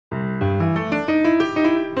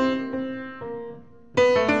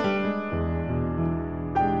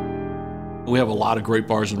We have a lot of great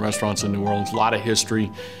bars and restaurants in New Orleans, a lot of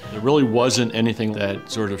history. There really wasn't anything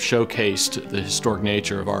that sort of showcased the historic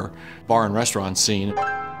nature of our bar and restaurant scene.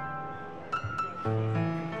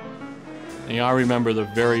 You know, I remember the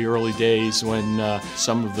very early days when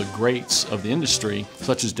some of the greats of the industry,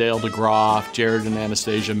 such as Dale DeGroff, Jared and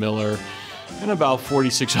Anastasia Miller, and about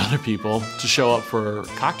 46 other people to show up for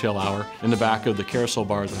cocktail hour in the back of the Carousel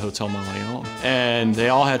Bar at the Hotel Mont-Léon. And they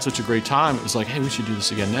all had such a great time, it was like, hey, we should do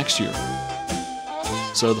this again next year.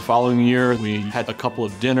 So the following year, we had a couple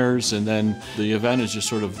of dinners, and then the event has just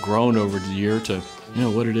sort of grown over the year to, you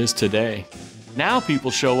know, what it is today. Now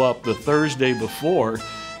people show up the Thursday before,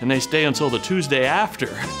 and they stay until the Tuesday after.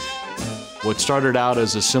 What started out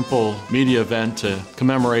as a simple media event to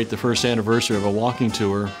commemorate the first anniversary of a walking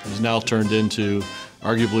tour has now turned into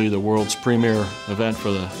arguably the world's premier event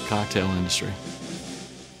for the cocktail industry.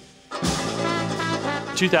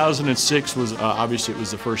 2006 was, obviously it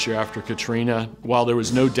was the first year after Katrina. While there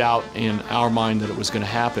was no doubt in our mind that it was going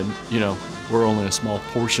to happen, you know, we're only a small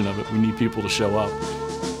portion of it. We need people to show up.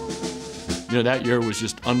 You know, that year was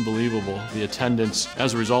just unbelievable, the attendance.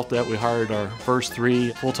 As a result of that, we hired our first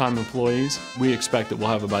 3 full-time employees. We expect that we'll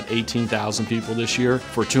have about 18,000 people this year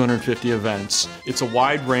for 250 events. It's a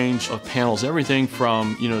wide range of panels, everything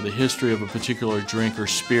from, you know, the history of a particular drink or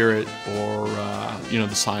spirit, or, you know,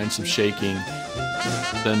 the science of shaking.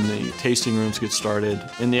 Then the tasting rooms get started.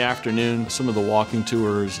 In the afternoon, some of the walking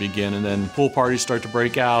tours begin, and then pool parties start to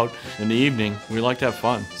break out. In the evening, we like to have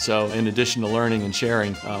fun. So in addition to learning and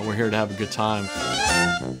sharing, we're here to have a good time.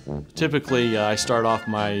 Typically, I start off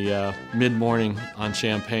my mid-morning on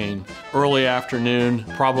champagne. Early afternoon,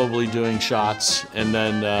 probably doing shots, and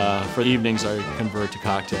then for the evenings, I convert to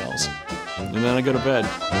cocktails. And then I go to bed.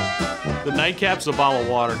 The nightcap's a bottle of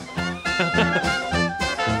water.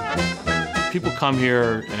 People come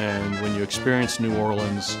here, and when you experience New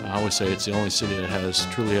Orleans, I always say it's the only city that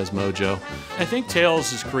truly has mojo. I think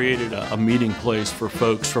Tales has created a meeting place for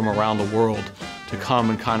folks from around the world to come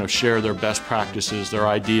and kind of share their best practices, their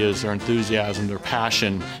ideas, their enthusiasm, their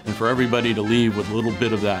passion, and for everybody to leave with a little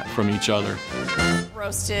bit of that from each other.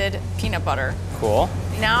 Roasted peanut butter. Cool.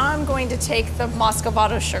 Now I'm going to take the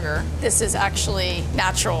Muscovado sugar. This is actually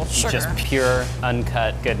natural sugar. Just pure,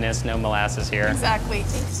 uncut goodness, no molasses here. Exactly.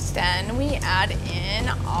 Then we add in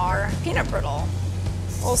our peanut brittle.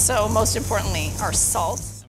 Also, most importantly, our salt.